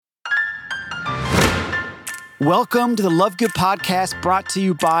Welcome to the Love Good Podcast, brought to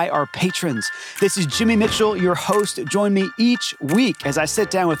you by our patrons. This is Jimmy Mitchell, your host. Join me each week as I sit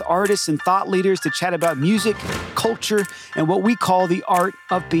down with artists and thought leaders to chat about music, culture, and what we call the art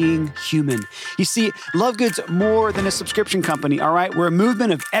of being human. You see, Love Good's more than a subscription company, all right? We're a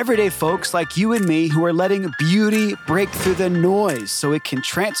movement of everyday folks like you and me who are letting beauty break through the noise so it can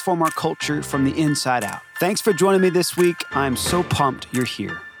transform our culture from the inside out. Thanks for joining me this week. I'm so pumped you're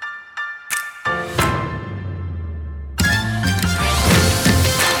here.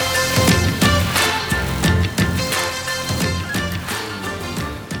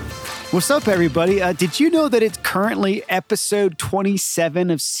 What's up, everybody? Did you know that it's currently episode 27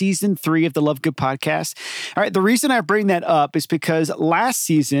 of season 3 of the Love Good Podcast? All right, the reason I bring that up is because last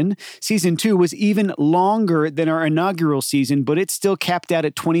season, season 2, was even longer than our inaugural season, but it's still capped out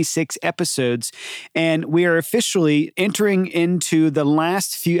at 26 episodes. And we are officially entering into the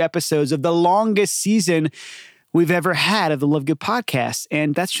last few episodes of the longest season we've ever had of the Love Good Podcast.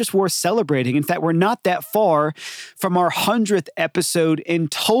 And that's just worth celebrating. In fact, we're not that far from our 100th episode in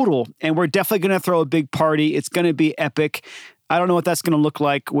total. And we're definitely going to throw a big party. It's going to be epic. I don't know what that's going to look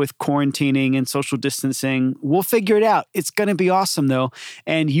like with quarantining and social distancing. We'll figure it out. It's going to be awesome, though.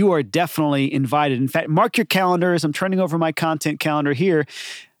 And you are definitely invited. In fact, mark your calendars. I'm turning over my content calendar here.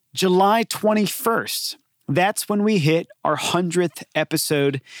 July 21st. That's when we hit our 100th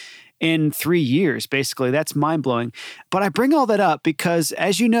episode in 3 years, basically. That's mind-blowing. But I bring all that up because,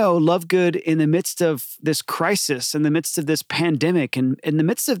 as you know, Love Good, in the midst of this crisis, in the midst of this pandemic, and in the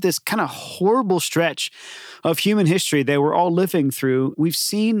midst of this kind of horrible stretch of human history that we're all living through, we've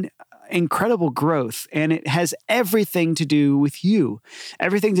seen incredible growth, and it has everything to do with you,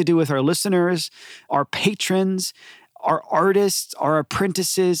 everything to do with our listeners, our patrons, our artists, our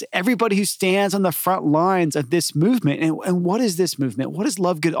apprentices, everybody who stands on the front lines of this movement. And what is this movement? What is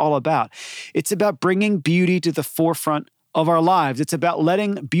Love Good all about? It's about bringing beauty to the forefront of our lives. It's about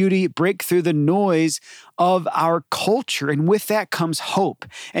letting beauty break through the noise of our culture. And with that comes hope.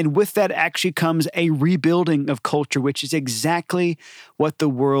 And with that actually comes a rebuilding of culture, which is exactly what the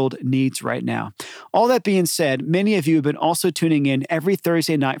world needs right now. All that being said, many of you have been also tuning in every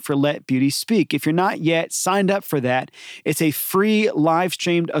Thursday night for Let Beauty Speak. If you're not yet signed up for that, it's a free live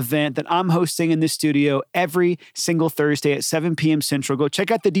streamed event that I'm hosting in the studio every single Thursday at 7 p.m. Central. Go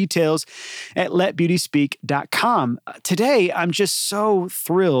check out the details at letbeautyspeak.com. Today, I'm just so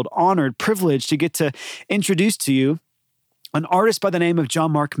thrilled, honored, privileged to get to introduce to you an artist by the name of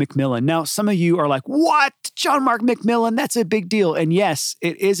John Mark McMillan. Now, some of you are like, what? John Mark McMillan? That's a big deal. And yes,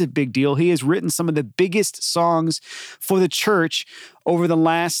 it is a big deal. He has written some of the biggest songs for the church over the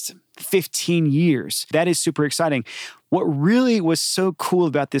last 15 years. That is super exciting. What really was so cool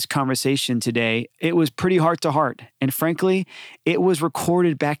about this conversation today, it was pretty heart to heart. And frankly, it was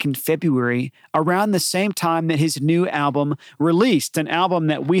recorded back in February, around the same time that his new album released, an album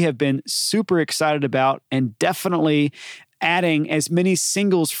that we have been super excited about and definitely adding as many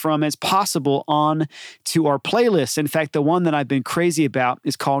singles from as possible on to our playlist. In fact, the one that I've been crazy about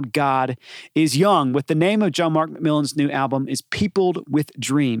is called God is Young, with the name of John Mark McMillan's new album is Peopled with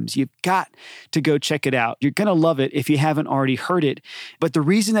Dreams. You've got to go check it out. You're going to love it if you haven't already heard it. But the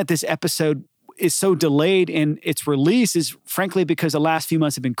reason that this episode is so delayed in its release is frankly because the last few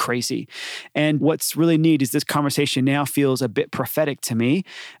months have been crazy. And what's really neat is this conversation now feels a bit prophetic to me,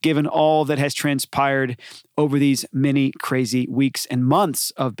 given all that has transpired over these many crazy weeks and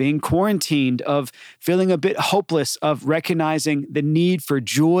months of being quarantined, of feeling a bit hopeless, of recognizing the need for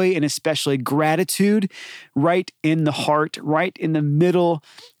joy and especially gratitude right in the heart, right in the middle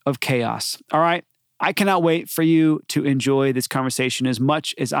of chaos. All right. I cannot wait for you to enjoy this conversation as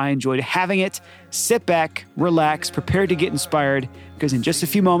much as I enjoyed having it. Sit back, relax, prepare to get inspired, because in just a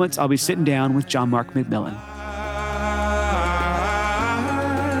few moments, I'll be sitting down with John Mark McMillan.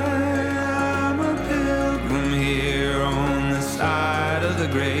 I'm a pilgrim here on the side of the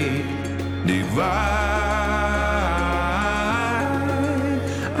great divide.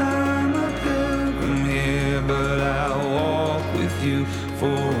 I'm a pilgrim here, but I'll walk with you for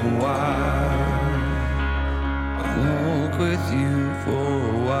a while. Walk with you for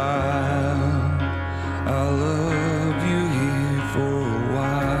a while. I'll love you here for a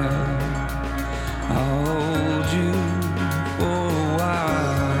while. I'll hold you for a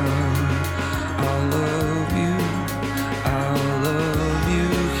while. I'll love you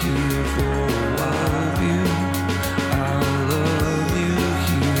here for a while. I'll love you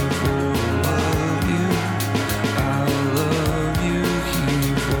here for a while. I'll love you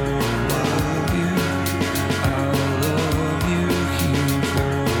here for a while.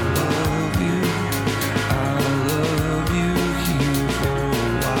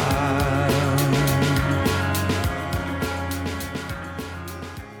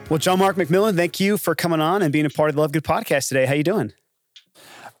 Well, John Mark McMillan, thank you for coming on and being a part of the Love Good podcast today. How you doing?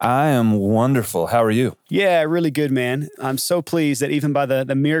 I am wonderful. How are you? Yeah, really good, man. I'm so pleased that even by the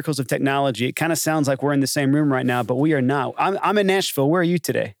miracles of technology, it kind of sounds like we're in the same room right now, but we are not. I'm in Nashville. Where are you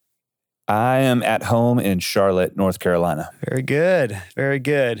today? I am at home in Charlotte, North Carolina. Very good. Very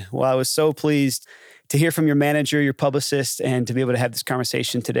good. Well, I was so pleased to hear from your manager, your publicist, and to be able to have this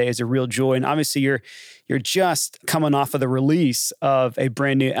conversation today is a real joy. And obviously, you're just coming off of the release of a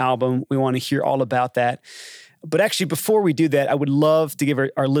brand new album. We want to hear all about that. But actually, before we do that, I would love to give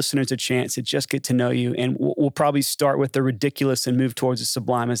our listeners a chance to just get to know you. And we'll probably start with the ridiculous and move towards the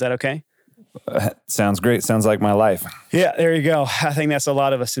sublime. Is that okay? Sounds great. Sounds like my life. Yeah, there you go. I think that's a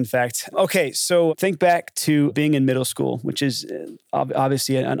lot of us, in fact. Okay, so think back to being in middle school, which is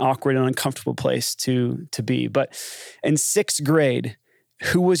obviously an awkward and uncomfortable place to be. But in sixth grade,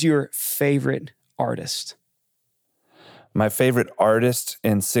 who was your favorite artist? My favorite artist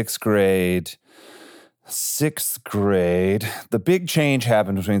in sixth grade, the big change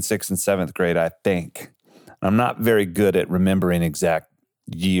happened between sixth and seventh grade, I think. I'm not very good at remembering exact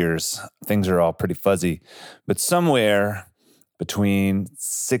years. Things are all pretty fuzzy. But somewhere between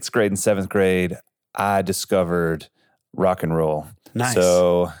sixth grade and seventh grade, I discovered rock and roll. Nice.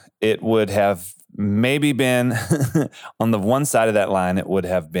 So it would have maybe been, on the one side of that line, it would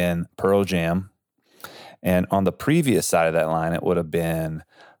have been Pearl Jam. And on the previous side of that line, it would have been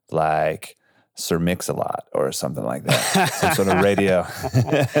like Sir Mix-a-Lot or something like that. Some sort of radio.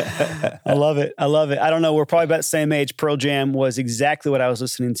 I love it. I love it. I don't know. We're probably about the same age. Pearl Jam was exactly what I was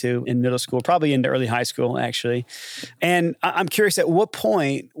listening to in middle school, probably into early high school, actually. And I'm curious, at what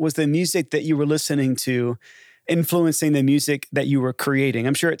point was the music that you were listening to influencing the music that you were creating?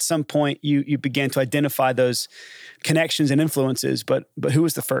 I'm sure at some point you began to identify those connections and influences, but who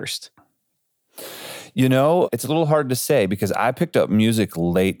was the first? You know, it's a little hard to say because I picked up music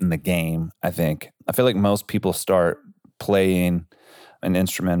late in the game, I think. I feel like most people start playing an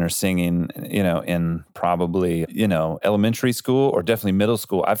instrument or singing, in probably, elementary school or definitely middle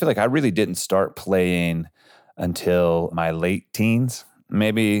school. I feel like I really didn't start playing until my late teens,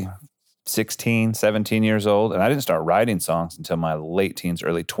 maybe 16, 17 years old. And I didn't start writing songs until my late teens,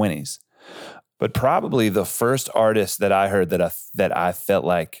 early 20s. But probably the first artist that I heard that I felt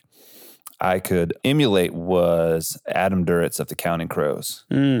like I could emulate was Adam Duritz of the Counting Crows.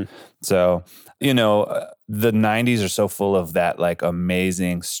 So, the 90s are so full of that like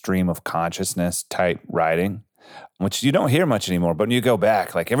amazing stream of consciousness type writing, which you don't hear much anymore. But when you go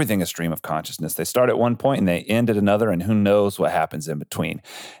back, like everything is stream of consciousness. They start at one point and they end at another, and who knows what happens in between,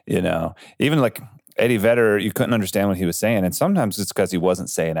 Even like Eddie Vedder, you couldn't understand what he was saying. And sometimes it's because he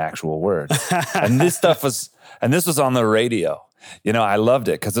wasn't saying actual words. And this was on the radio. I loved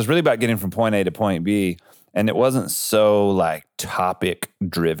it because it's really about getting from point A to point B. And it wasn't so like topic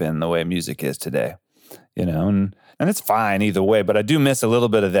driven the way music is today, and it's fine either way. But I do miss a little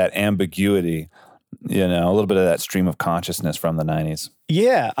bit of that ambiguity, a little bit of that stream of consciousness from the 90s.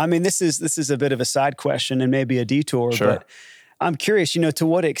 Yeah. I mean, this is a bit of a side question and maybe a detour, Sure. But I'm curious, to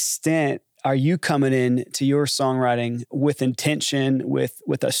what extent are you coming in to your songwriting with intention,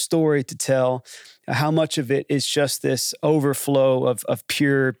 with a story to tell? How much of it is just this overflow of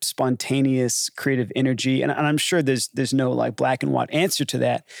pure, spontaneous, creative energy? And I'm sure there's no like black and white answer to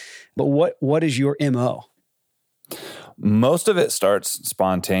that. But what is your MO? Most of it starts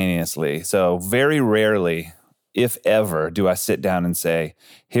spontaneously. So very rarely, if ever, do I sit down and say,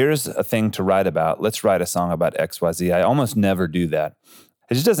 here's a thing to write about. Let's write a song about XYZ. I almost never do that.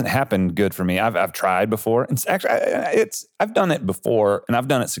 It just doesn't happen good for me. I've tried before. It's actually I've done it before, and I've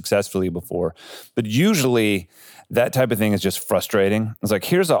done it successfully before. But usually, that type of thing is just frustrating. It's like,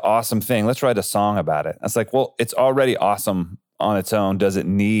 here's an awesome thing. Let's write a song about it. It's like, well, it's already awesome on its own. Does it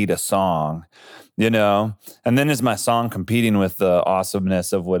need a song? And then is my song competing with the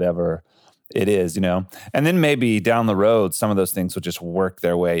awesomeness of whatever it is? And then maybe down the road, some of those things will just work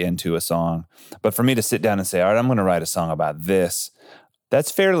their way into a song. But for me to sit down and say, all right, I'm going to write a song about this. That's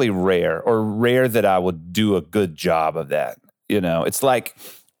fairly rare, or rare that I would do a good job of that. It's like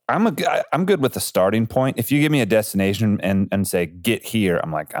I'm good with the starting point. If you give me a destination and say, get here,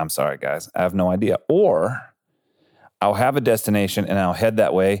 I'm like, I'm sorry, guys, I have no idea. Or I'll have a destination and I'll head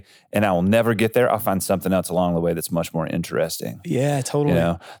that way and I will never get there. I'll find something else along the way that's much more interesting. Yeah,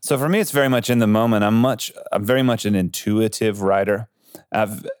 totally. So for me, it's very much in the moment. I'm very much an intuitive writer.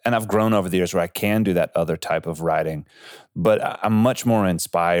 I've grown over the years where I can do that other type of writing, but I'm much more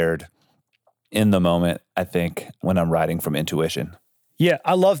inspired in the moment, I think, when I'm writing from intuition. Yeah,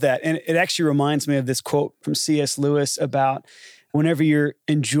 I love that. And it actually reminds me of this quote from C.S. Lewis about whenever you're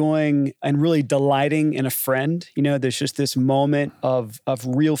enjoying and really delighting in a friend, there's just this moment of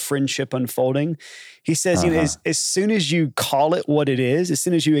real friendship unfolding. He says, as soon as you call it what it is, as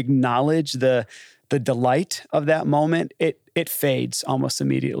soon as you acknowledge the delight of that moment, it fades almost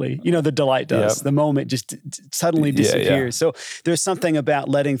immediately. The delight does. Yep. The moment just suddenly disappears. So there's something about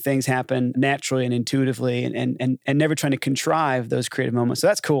letting things happen naturally and intuitively and never trying to contrive those creative moments. So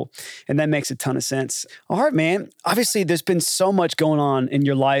that's cool. And that makes a ton of sense. All right, man. Obviously, there's been so much going on in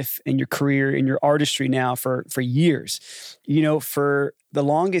your life, in your career, in your artistry now for years. For the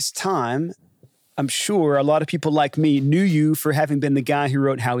longest time, I'm sure a lot of people like me knew you for having been the guy who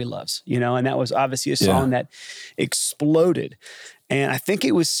wrote How He Loves, and that was obviously a song that exploded. And I think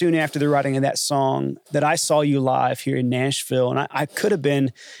it was soon after the writing of that song that I saw you live here in Nashville. And I could have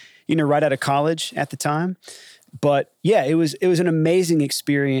been, right out of college at the time. But yeah, it was an amazing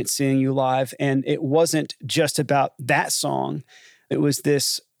experience seeing you live. And it wasn't just about that song. It was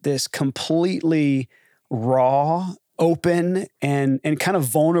this completely raw, open, and kind of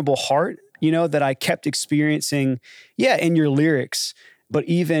vulnerable heart, that I kept experiencing, in your lyrics, but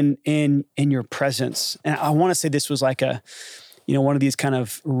even in your presence. And I want to say this was like one of these kind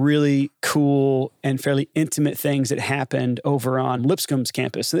of really cool and fairly intimate things that happened over on Lipscomb's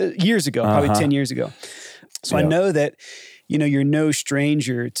campus years ago, probably 10 years ago. So I know that, you're no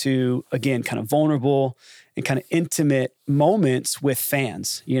stranger to, again, kind of vulnerable and kind of intimate moments with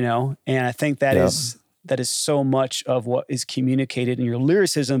fans, and I think that is so much of what is communicated in your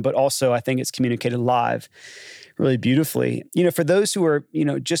lyricism, but also I think it's communicated live really beautifully. For those who are,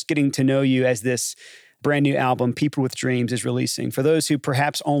 just getting to know you as this brand new album, People with Dreams, is releasing, for those who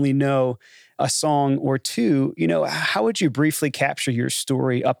perhaps only know a song or two, how would you briefly capture your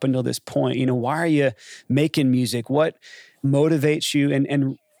story up until this point? Why are you making music? What motivates you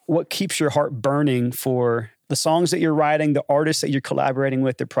and what keeps your heart burning for the songs that you're writing, the artists that you're collaborating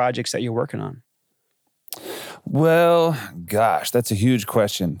with, the projects that you're working on? Well, gosh, that's a huge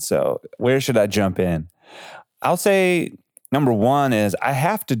question. So where should I jump in? I'll say number one is I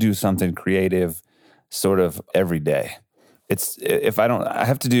have to do something creative sort of every day. There's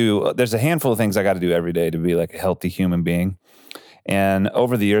a handful of things I got to do every day to be like a healthy human being. And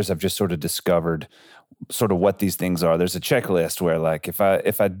over the years, I've just sort of discovered sort of what these things are. There's a checklist where like, if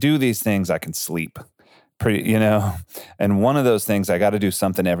I do these things, I can sleep and one of those things, I got to do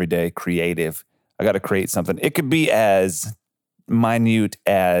something every day, creative. I got to create something. It could be as minute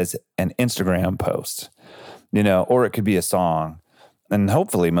as an Instagram post, or it could be a song. And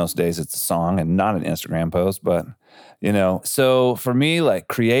hopefully most days it's a song and not an Instagram post, but, so for me, like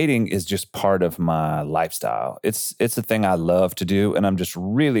creating is just part of my lifestyle. It's a thing I love to do. And I'm just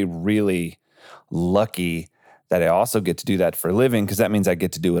really, really lucky that I also get to do that for a living, because that means I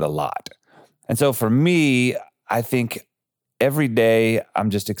get to do it a lot. And so for me, I think every day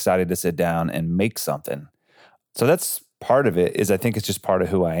I'm just excited to sit down and make something. So that's part of it. I think it's just part of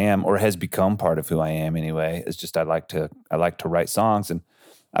who I am, or has become part of who I am anyway. It's just I like to write songs, and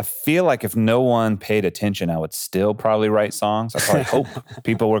I feel like if no one paid attention, I would still probably write songs. I probably hope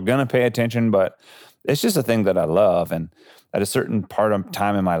people were going to pay attention, but it's just a thing that I love. And at a certain part of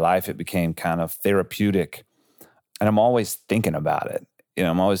time in my life, it became kind of therapeutic, and I'm always thinking about it.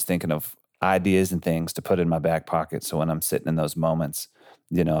 I'm always thinking of ideas and things to put in my back pocket. So when I'm sitting in those moments,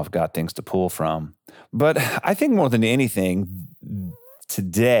 I've got things to pull from. But I think more than anything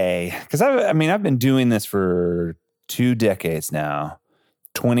today, because I've been doing this for 2 decades now,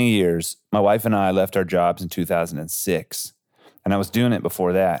 20 years. My wife and I left our jobs in 2006, and I was doing it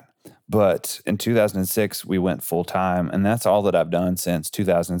before that. But in 2006, we went full time, and that's all that I've done since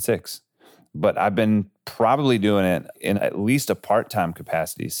 2006. But I've been probably doing it in at least a part-time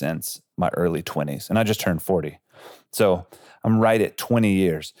capacity since my early 20s. And I just turned 40. So I'm right at 20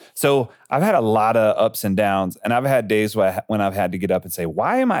 years. So I've had a lot of ups and downs. And I've had days when I've had to get up and say,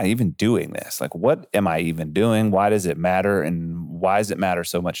 why am I even doing this? Like, what am I even doing? Why does it matter? And why does it matter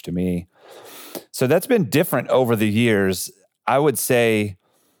so much to me? So that's been different over the years. I would say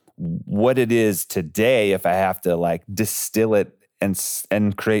what it is today, if I have to like distill it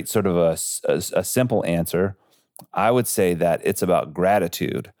and create sort of a simple answer, I would say that it's about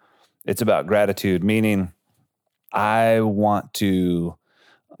gratitude. It's about gratitude, meaning I want to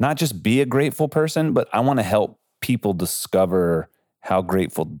not just be a grateful person, but I want to help people discover how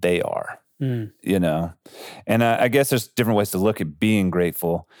grateful they are, And I guess there's different ways to look at being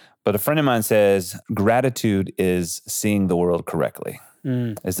grateful. But a friend of mine says gratitude is seeing the world correctly,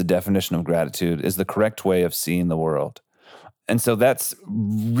 is the definition of gratitude, is the correct way of seeing the world. And so that's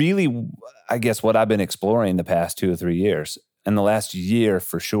really, I guess, what I've been exploring the past 2 or 3 years, and the last year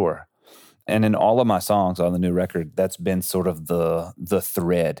for sure. And in all of my songs on the new record, that's been sort of the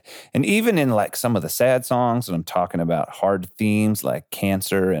thread. And even in like some of the sad songs, and I'm talking about hard themes like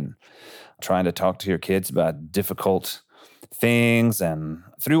cancer and trying to talk to your kids about difficult things. And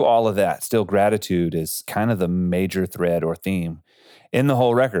through all of that, still gratitude is kind of the major thread or theme in the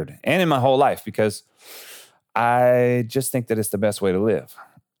whole record and in my whole life, because I just think that it's the best way to live,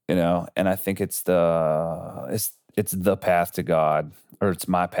 and I think it's the path to God, or it's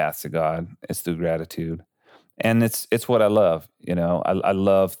my path to God. It's through gratitude. And it's what I love. I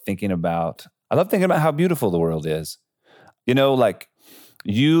love thinking about how beautiful the world is. Like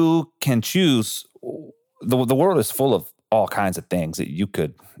you can choose, the world is full of all kinds of things that you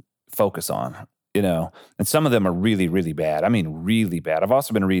could focus on, and some of them are really, really bad. I mean, really bad. I've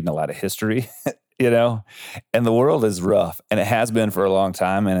also been reading a lot of history, and the world is rough, and it has been for a long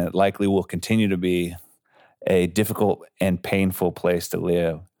time, and it likely will continue to be a difficult and painful place to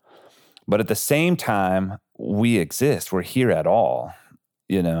live. But at the same time, we exist. We're here at all,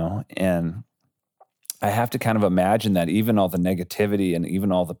 and I have to kind of imagine that even all the negativity and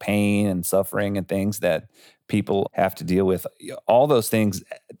even all the pain and suffering and things that people have to deal with, all those things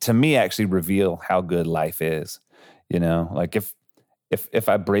to me actually reveal how good life is. Like if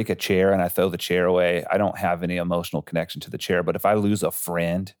I break a chair and I throw the chair away, I don't have any emotional connection to the chair. But if I lose a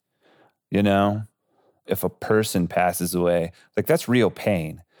friend, if a person passes away, like that's real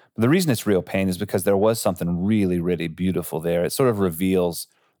pain. But the reason it's real pain is because there was something really, really beautiful there. It sort of reveals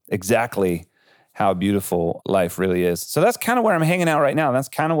exactly how beautiful life really is. So that's kind of where I'm hanging out right now. That's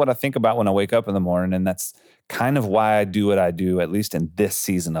kind of what I think about when I wake up in the morning. And that's kind of why I do what I do, at least in this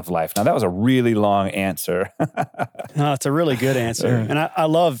season of life. Now, that was a really long answer. No, it's a really good answer. And I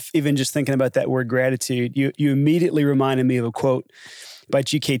love even just thinking about that word gratitude. You immediately reminded me of a quote by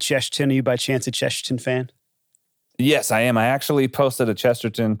G.K. Chesterton. Are you by chance a Chesterton fan? Yes, I am. I actually posted a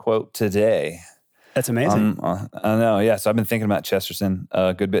Chesterton quote today. That's amazing. I know. Yeah. So I've been thinking about Chesterton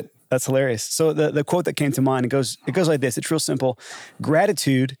a good bit. That's hilarious. So the quote that came to mind, it goes like this. It's real simple.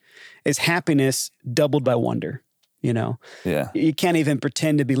 Gratitude is happiness doubled by wonder. Yeah. You can't even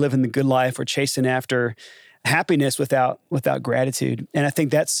pretend to be living the good life or chasing after happiness without gratitude. And I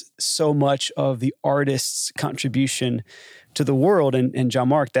think that's so much of the artist's contribution to the world. And John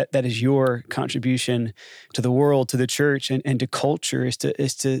Mark, that is your contribution to the world, to the church, and to culture, is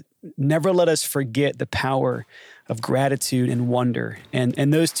to never let us forget the power of gratitude and wonder.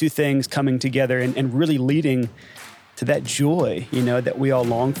 And those two things coming together and really leading to that joy, that we all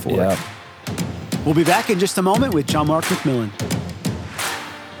long for. Yeah. We'll be back in just a moment with John Mark McMillan.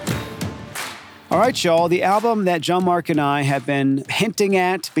 All right, y'all. The album that John Mark and I have been hinting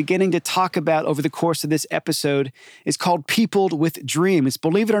at, beginning to talk about over the course of this episode, is called Peopled with Dreams.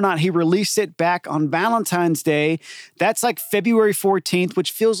 Believe it or not, he released it back on Valentine's Day. That's like February 14th,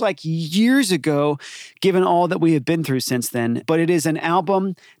 which feels like years ago, given all that we have been through since then. But it is an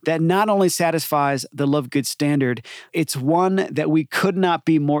album that not only satisfies the Love Good standard, it's one that we could not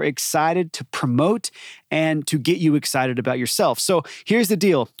be more excited to promote and to get you excited about yourself. So here's the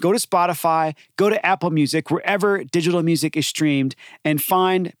deal. Go to Spotify, go to Apple Music, wherever digital music is streamed, and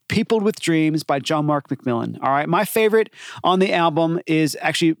find Peopled with Dreams by John Mark McMillan. All right, my favorite on the album is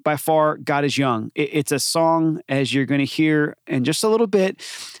actually by far God is Young. It's a song, as you're going to hear in just a little bit,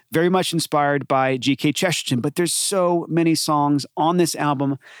 very much inspired by G.K. Chesterton, but there's so many songs on this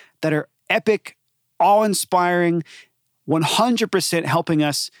album that are epic, awe-inspiring, 100% helping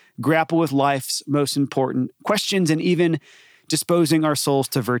us grapple with life's most important questions and even disposing our souls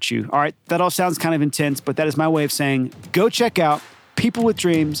to virtue. All right, that all sounds kind of intense, but that is my way of saying go check out People with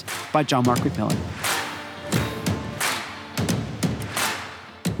Dreams by John Mark McMillan.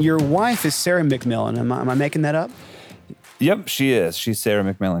 Your wife is Sarah McMillan. Am I making that up? Yep, she is. She's Sarah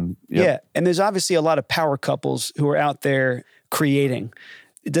McMillan. Yep. Yeah, and there's obviously a lot of power couples who are out there creating.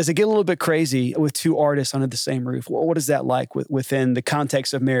 Does it get a little bit crazy with two artists under the same roof? What is that like within the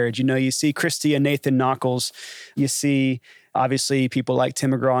context of marriage? You see Christy and Nathan Knuckles. You see, obviously, people like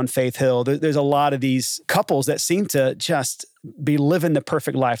Tim McGraw and Faith Hill. There's a lot of these couples that seem to just be living the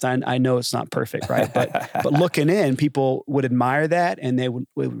perfect life. I know it's not perfect, right? But looking in, people would admire that, and they would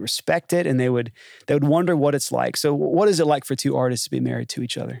respect it, and they would wonder what it's like. So what is it like for two artists to be married to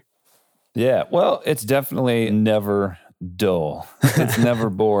each other? Yeah, well, it's definitely never dull. It's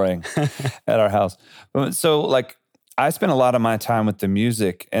never boring at our house. So like I spend a lot of my time with the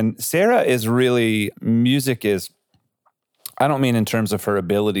music, and Sarah is really, music is, I don't mean in terms of her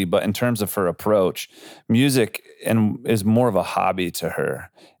ability, but in terms of her approach. Music is more of a hobby to her.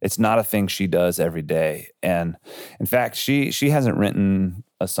 It's not a thing she does every day. And in fact, she hasn't written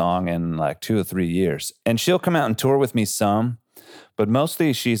a song in like 2 or 3 years. And she'll come out and tour with me some, but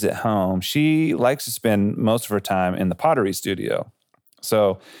mostly she's at home. She likes to spend most of her time in the pottery studio.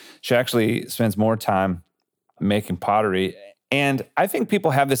 So she actually spends more time making pottery. And I think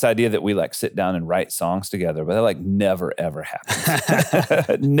people have this idea that we like sit down and write songs together, but that like never, ever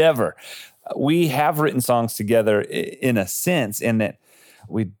happens. Never. We have written songs together in a sense, in that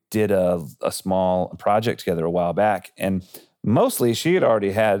we did a small project together a while back. And mostly she had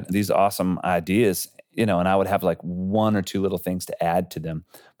already had these awesome ideas, and I would have like one or two little things to add to them.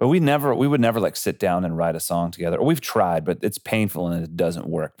 But we would never like sit down and write a song together. Or we've tried, but it's painful and it doesn't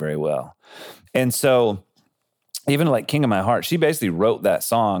work very well. And so even like King of My Heart, she basically wrote that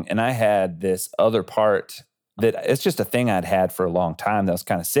song, and I had this other part that it's just a thing I'd had for a long time that I was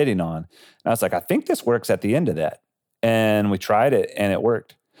kind of sitting on. And I was like, I think this works at the end of that. And we tried it and it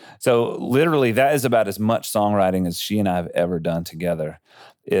worked. So literally that is about as much songwriting as she and I have ever done together.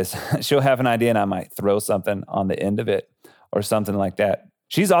 Is she'll have an idea and I might throw something on the end of it or something like that.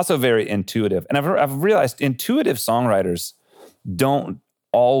 She's also very intuitive. And I've realized intuitive songwriters don't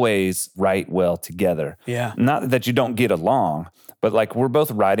always write well together. Yeah. Not that you don't get along, but like we're both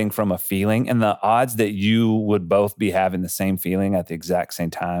writing from a feeling, and the odds that you would both be having the same feeling at the exact same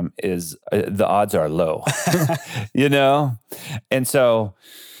time is the odds are low, And so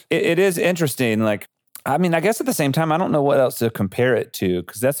it is interesting. Like, I mean, I guess at the same time, I don't know what else to compare it to,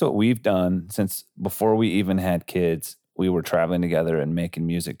 because that's what we've done since before we even had kids. We were traveling together and making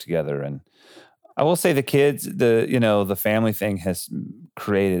music together. And I will say the kids, the family thing has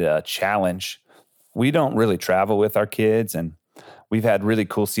created a challenge. We don't really travel with our kids, and we've had really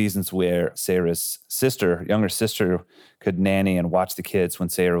cool seasons where Sarah's younger sister, could nanny and watch the kids when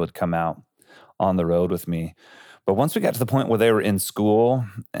Sarah would come out on the road with me. But once we got to the point where they were in school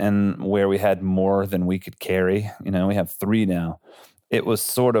and where we had more than we could carry, we have 3 now. It was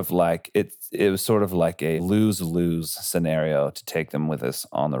sort of like it was sort of like a lose-lose scenario to take them with us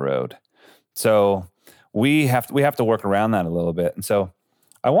on the road. So we have to work around that a little bit. And so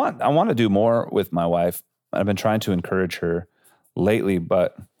I want to do more with my wife. I've been trying to encourage her lately,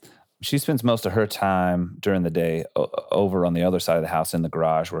 but she spends most of her time during the day over on the other side of the house in the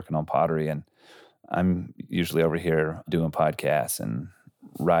garage working on pottery, and I'm usually over here doing podcasts and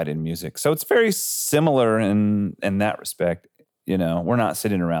writing music. So it's very similar in that respect. We're not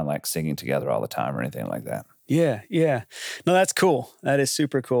sitting around like singing together all the time or anything like that. Yeah. No, that's cool. That is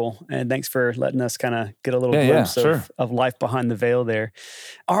super cool. And thanks for letting us kind of get a little glimpse of life behind the veil there.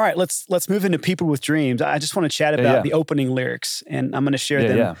 All right, let's move into People with Dreams. I just want to chat about the opening lyrics, and I'm going to share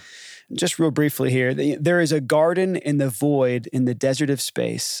them just real briefly here. There is a garden in the void, in the desert of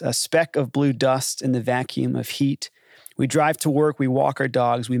space, a speck of blue dust in the vacuum of heat. We drive to work, we walk our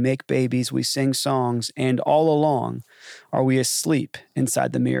dogs, we make babies, we sing songs, and all along are we asleep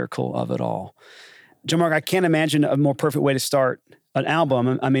inside the miracle of it all. John Mark, I can't imagine a more perfect way to start an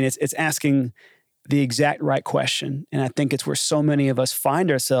album. I mean, it's asking the exact right question. And I think it's where so many of us find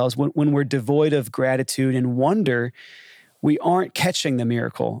ourselves when we're devoid of gratitude and wonder. We aren't catching the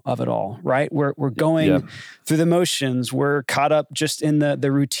miracle of it all, right? We're going through the motions. We're caught up just in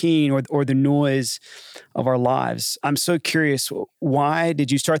the routine or the noise of our lives. I'm so curious, why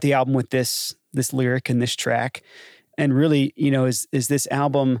did you start the album with this lyric and this track? And really, is this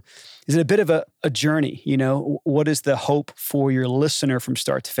album, is it a bit of a journey? What is the hope for your listener from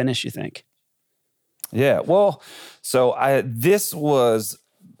start to finish, you think? Yeah, well, so this was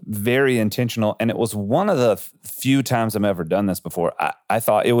very intentional, and it was one of the few times I've ever done this before. I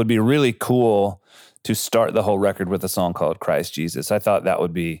thought it would be really cool to start the whole record with a song called Christ Jesus. I thought that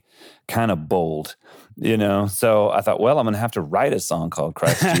would be kind of bold, So I thought, well, I'm going to have to write a song called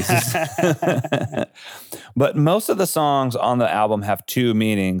Christ Jesus. But most of the songs on the album have 2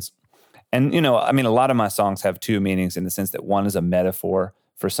 meanings. And, a lot of my songs have 2 meanings in the sense that one is a metaphor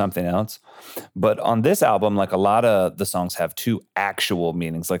for something else. But on this album, like a lot of the songs have 2 actual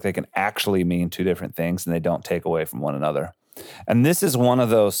meanings. Like they can actually mean 2 different things and they don't take away from one another. And this is one of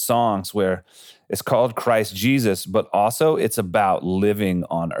those songs where it's called Christ Jesus, but also it's about living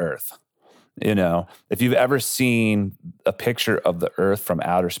on earth. If you've ever seen a picture of the earth from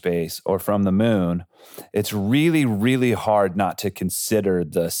outer space or from the moon, it's really, really hard not to consider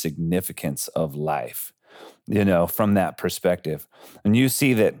the significance of life, from that perspective. And you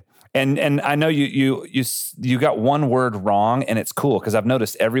see that, and I know you got one word wrong, and it's cool because I've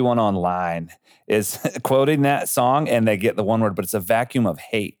noticed everyone online is quoting that song and they get the one word, but it's a vacuum of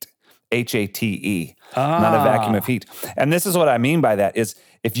hate. H-A-T-E, not a vacuum of heat. And this is what I mean by that is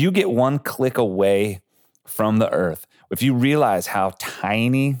if you get one click away from the earth, if you realize how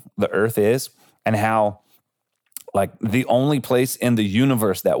tiny the earth is and how like the only place in the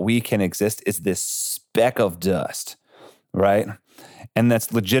universe that we can exist is this speck of dust, right? And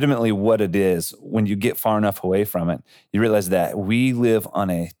that's legitimately what it is. When you get far enough away from it, you realize that we live on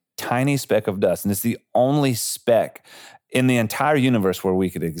a tiny speck of dust, and it's the only speck in the entire universe where we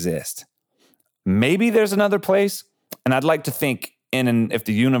could exist. Maybe there's another place, and I'd like to think if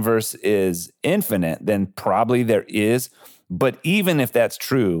the universe is infinite, then probably there is. But even if that's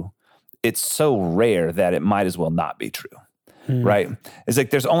true, it's so rare that it might as well not be true, right? It's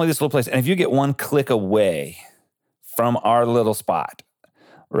like there's only this little place, and if you get one click away from our little spot,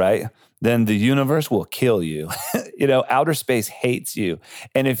 right, then the universe will kill you. Outer space hates you.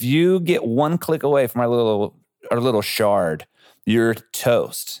 And if you get one click away from our little shard, you're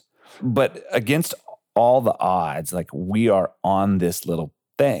toast. But against all the odds, like, we are on this little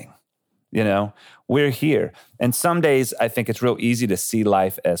thing, we're here. And some days I think it's real easy to see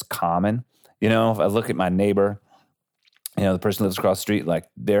life as common. If I look at my neighbor, the person who lives across the street, like,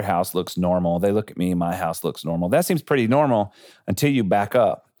 their house looks normal. They look at me, my house looks normal. That seems pretty normal until you back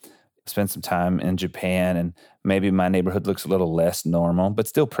up. Spend some time in Japan, and maybe my neighborhood looks a little less normal, but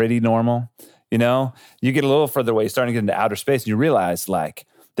still pretty normal. You get a little further away, you're starting to get into outer space, and you realize, like,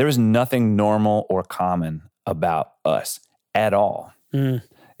 there is nothing normal or common about us at all.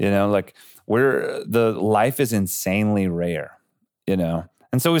 Like, the life is insanely rare,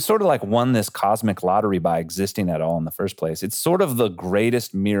 And so we sort of like won this cosmic lottery by existing at all in the first place. It's sort of the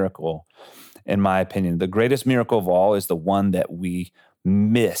greatest miracle, in my opinion. The greatest miracle of all is the one that we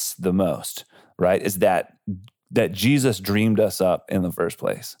miss the most, right? Is that Jesus dreamed us up in the first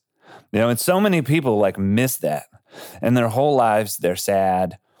place. And so many people like miss that. And their whole lives, they're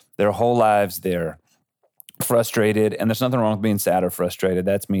sad. Their whole lives, they're frustrated. And there's nothing wrong with being sad or frustrated.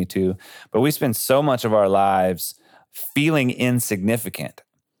 That's me too. But we spend so much of our lives feeling insignificant,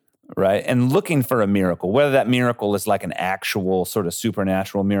 right? And looking for a miracle, whether that miracle is like an actual sort of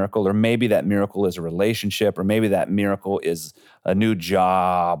supernatural miracle, or maybe that miracle is a relationship, or maybe that miracle is a new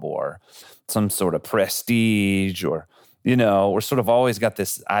job or some sort of prestige, or, we're sort of always got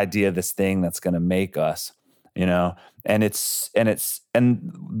this idea, this thing that's going to make us, and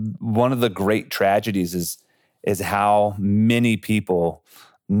one of the great tragedies is how many people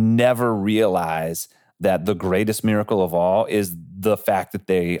never realize that the greatest miracle of all is the fact that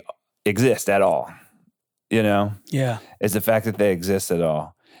they exist at all, Yeah. Is the fact that they exist at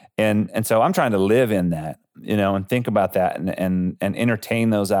all. And so I'm trying to live in that, and think about that and entertain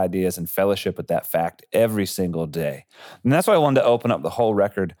those ideas and fellowship with that fact every single day. And that's why I wanted to open up the whole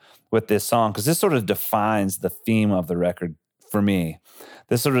record with this song, because this sort of defines the theme of the record for me.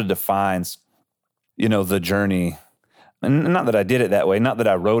 This sort of defines, the journey. And not that I did it that way, not that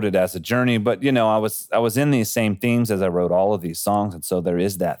I wrote it as a journey, but, I was in these same themes as I wrote all of these songs. And so there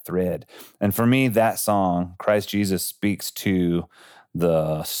is that thread. And for me, that song, Christ Jesus, speaks to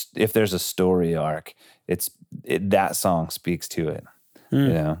if there's a story arc, that song speaks to it,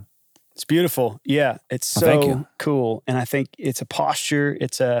 It's beautiful. Yeah. It's so cool. And I think it's a posture.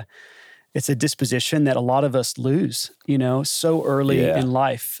 It's a disposition that a lot of us lose, so early in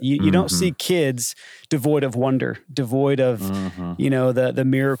life. You don't see kids devoid of wonder, devoid of, the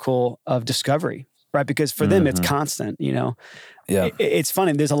miracle of discovery, right? Because for them, it's constant, Yeah. It's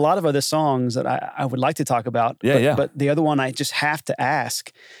funny. There's a lot of other songs that I would like to talk about. But the other one I just have to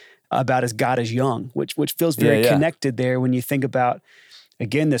ask about is God is Young, which feels very connected there when you think about,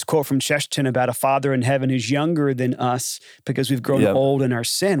 again, this quote from Chesterton about a Father in heaven who's younger than us because we've grown old in our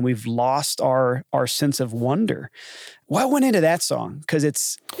sin. We've lost our sense of wonder. What went into that song? Because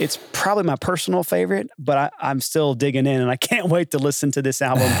it's probably my personal favorite, but I'm still digging in, and I can't wait to listen to this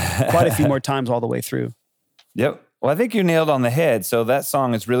album quite a few more times all the way through. Yep. Well, I think you nailed on the head. So that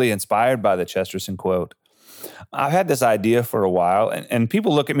song is really inspired by the Chesterton quote. I've had this idea for a while, and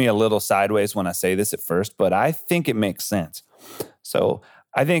people look at me a little sideways when I say this at first, but I think it makes sense. So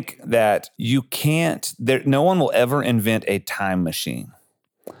I think that no one will ever invent a time machine,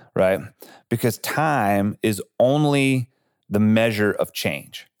 right? Because time is only the measure of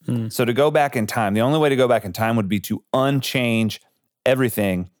change. So to go back in time, the only way to go back in time would be to unchange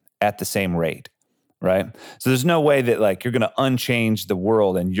everything at the same rate, right? So there's no way that like you're going to unchange the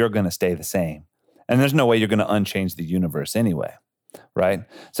world and you're going to stay the same. And there's no way you're going to unchange the universe anyway, right?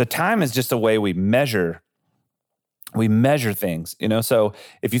 So time is just a way we measure things, So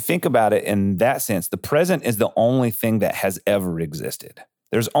if you think about it in that sense, the present is the only thing that has ever existed.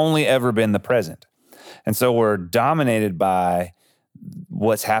 There's only ever been the present. And so we're dominated by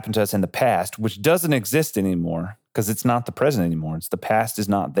what's happened to us in the past, which doesn't exist anymore because it's not the present anymore. It's the past is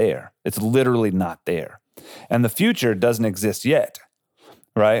not there. It's literally not there. And the future doesn't exist yet,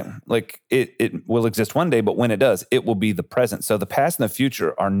 right? Like it will exist one day, but when it does, it will be the present. So the past and the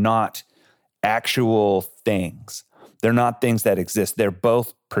future are not actual things. They're not things that exist. They're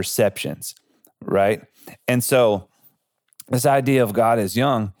both perceptions, right? And so this idea of God is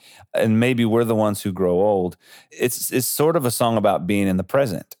young, and maybe we're the ones who grow old. It's sort of a song about being in the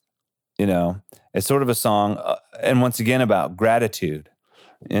present, you know? It's sort of a song, and once again, about gratitude,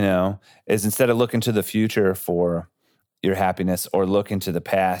 you know? Is instead of looking to the future for your happiness or looking to the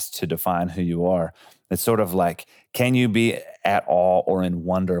past to define who you are, it's sort of like, can you be at awe or in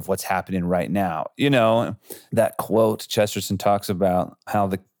wonder of what's happening right now? You know, that quote, Chesterton talks about how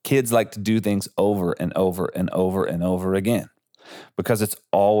the kids like to do things over and over and over and over again because it's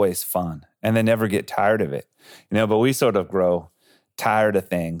always fun and they never get tired of it. You know, but we sort of grow tired of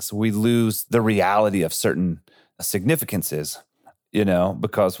things. We lose the reality of certain significances, you know,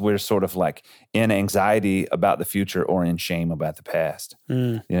 because we're sort of like in anxiety about the future or in shame about the past,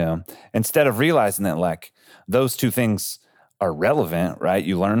 you know, instead of realizing that like those two things are relevant, right?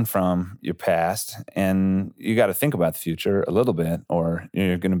 You learn from your past and you got to think about the future a little bit or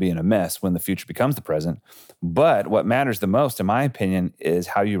you're going to be in a mess when the future becomes the present. But what matters the most, in my opinion, is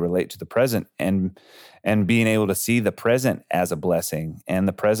how you relate to the present and being able to see the present as a blessing and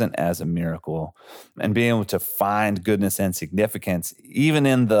the present as a miracle and being able to find goodness and significance even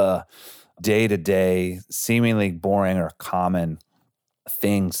in the day-to-day, seemingly boring or common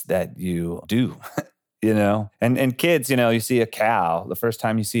things that you do. You know, and kids, you know, you see a cow, the first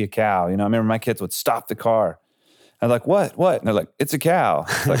time you see a cow, you know, I remember my kids would stop the car. I'm like, what? And they're like, it's a cow.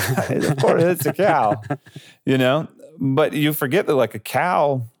 It's like, of course it's a cow, you know, but you forget that like a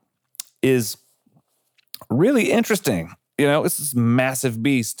cow is really interesting. You know, it's this massive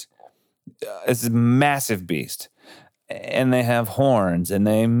beast. It's a massive beast. And they have horns and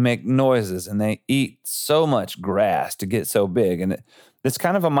they make noises and they eat so much grass to get so big. And it's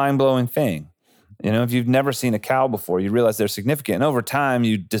kind of a mind-blowing thing. You know, if you've never seen a cow before, you realize they're significant. And over time,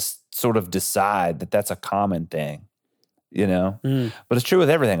 you just sort of decide that that's a common thing, you know? But it's true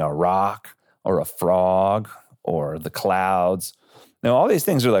with everything, a rock or a frog or the clouds. You know, all these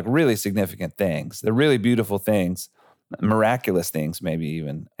things are like really significant things. They're really beautiful things, miraculous things maybe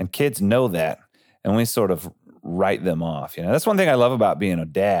even. And kids know that, and we sort of write them off. You know, that's one thing I love about being a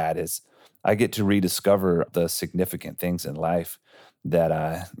dad is I get to rediscover the significant things in life that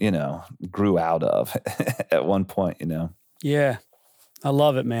I, you know, grew out of at one point, you know? Yeah. I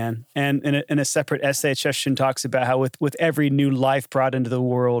love it, man. And in a separate essay, Chesterton talks about how with every new life brought into the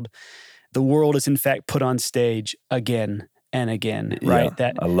world is in fact put on stage again and again, right? Yeah,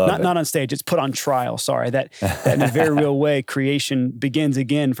 that I love it. Not on stage, it's put on trial, sorry. That in a very real way, creation begins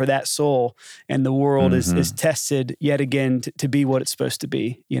again for that soul and the world is tested yet again to be what it's supposed to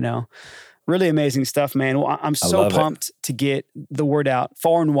be, you know? Really amazing stuff, man. Well, I'm so pumped to get the word out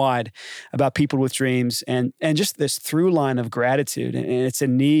far and wide about people with dreams and just this through line of gratitude. And it's a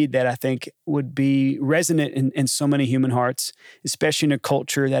need that I think would be resonant in so many human hearts, especially in a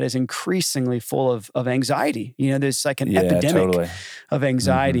culture that is increasingly full of anxiety. You know, there's like an epidemic of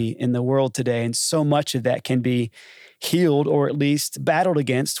anxiety in the world today. And so much of that can be healed or at least battled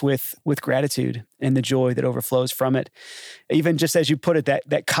against with gratitude and the joy that overflows from it. Even just as you put it,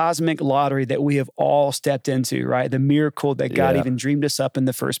 that cosmic lottery that we have all stepped into, right? The miracle that God even dreamed us up in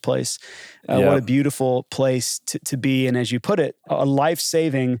the first place. What a beautiful place to be. And as you put it, a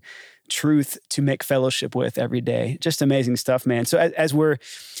life-saving truth to make fellowship with every day. Just amazing stuff, man. So as we're,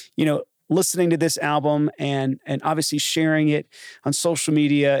 you know, listening to this album and obviously sharing it on social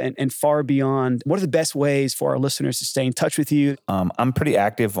media and far beyond, what are the best ways for our listeners to stay in touch with you? I'm probably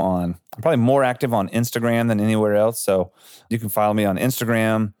more active on Instagram than anywhere else. So you can follow me on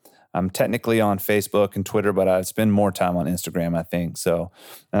Instagram. I'm technically on Facebook and Twitter, but I spend more time on Instagram, I think. So,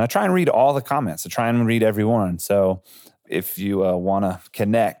 and I try and read all the comments. I try and read every one. So if you want to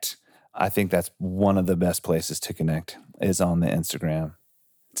connect, I think that's one of the best places to connect is on the Instagram.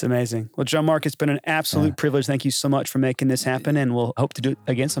 It's amazing. Well, John Mark, it's been an absolute privilege. Thank you so much for making this happen, and we'll hope to do it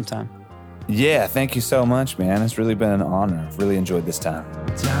again sometime. Yeah, thank you so much, man. It's really been an honor. I've really enjoyed this time.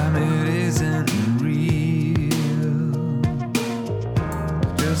 Time it isn't real,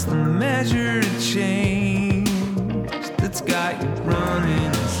 just the measured change that's got you running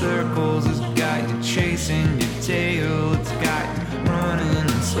in circles. It's got you chasing your tail. It's got you running in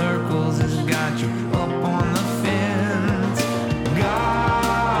circles. It's got you up on the fence.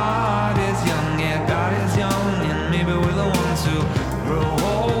 God is young, yeah, God is young, and maybe we're the ones who grow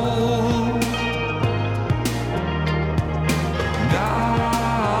old.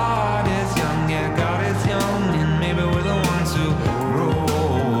 God is young, yeah, God is young, and maybe we're the ones who grow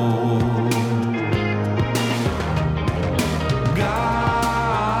old.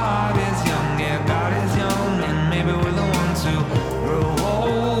 God is young, yeah, God is young, and maybe we're the ones who grow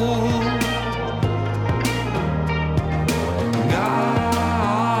old.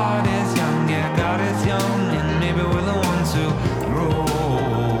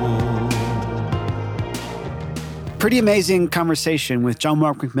 Pretty amazing conversation with John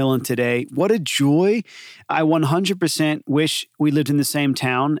Mark McMillan today. What a joy. I 100% wish we lived in the same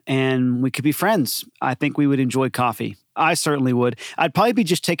town and we could be friends. I think we would enjoy coffee. I certainly would. I'd probably be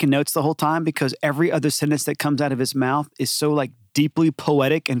just taking notes the whole time because every other sentence that comes out of his mouth is so deeply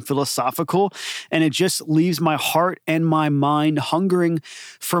poetic and philosophical. And it just leaves my heart and my mind hungering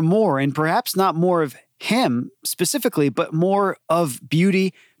for more, and perhaps not more of him specifically, but more of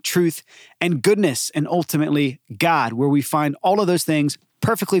beauty, truth, and goodness, and ultimately God, where we find all of those things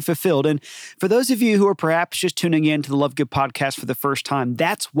perfectly fulfilled. And for those of you who are perhaps just tuning in to the Love Good podcast for the first time,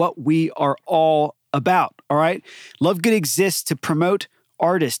 that's what we are all about, all right? Love Good exists to promote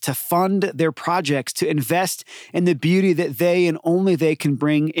artists, to fund their projects, to invest in the beauty that they and only they can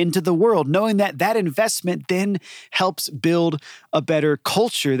bring into the world, knowing that that investment then helps build a better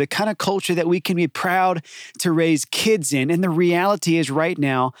culture, the kind of culture that we can be proud to raise kids in. And the reality is right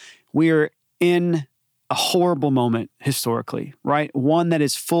now, we're in a horrible moment historically, right? One that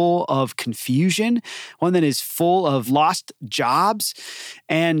is full of confusion, one that is full of lost jobs,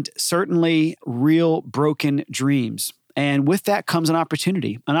 and certainly real broken dreams. And with that comes an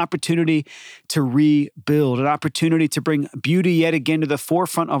opportunity to rebuild, an opportunity to bring beauty yet again to the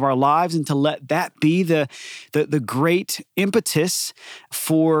forefront of our lives, and to let that be the great impetus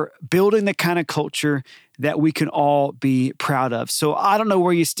for building the kind of culture that we can all be proud of. So I don't know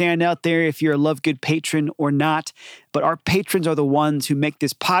where you stand out there, if you're a Love Good patron or not, but our patrons are the ones who make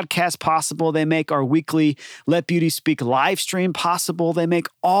this podcast possible. They make our weekly Let Beauty Speak live stream possible. They make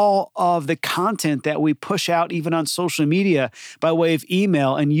all of the content that we push out even on social media by way of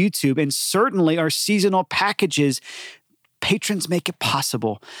email and YouTube, and certainly our seasonal packages. Patrons make it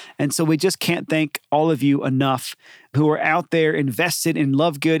possible. And so we just can't thank all of you enough who are out there invested in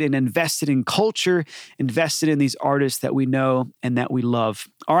Love Good and invested in culture, invested in these artists that we know and that we love.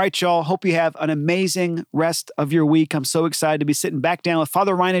 All right, y'all. Hope you have an amazing rest of your week. I'm so excited to be sitting back down with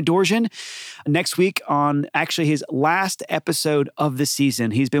Father Ryan Adorjan next week on actually his last episode of the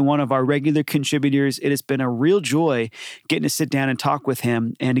season. He's been one of our regular contributors. It has been a real joy getting to sit down and talk with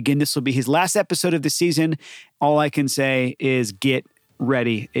him. And again, this will be his last episode of the season. All I can say is get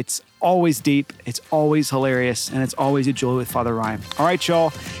ready. It's always deep, it's always hilarious, and it's always a joy with Father Ryan. All right, y'all,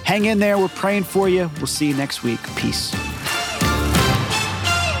 hang in there. We're praying for you. We'll see you next week. Peace.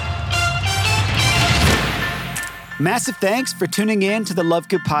 Massive thanks for tuning in to the Love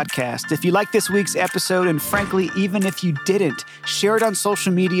Good podcast. If you like this week's episode, and frankly, even if you didn't, share it on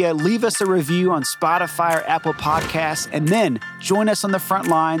social media, leave us a review on Spotify or Apple Podcasts, and then join us on the front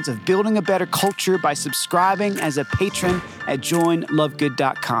lines of building a better culture by subscribing as a patron at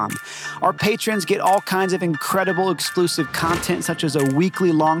joinlovegood.com. Our patrons get all kinds of incredible exclusive content, such as a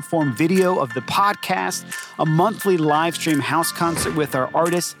weekly long-form video of the podcast, a monthly live stream house concert with our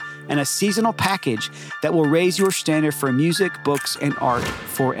artists, and a seasonal package that will raise your standard for music, books, and art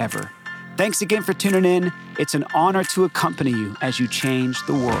forever. Thanks again for tuning in. It's an honor to accompany you as you change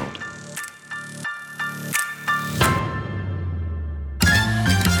the world.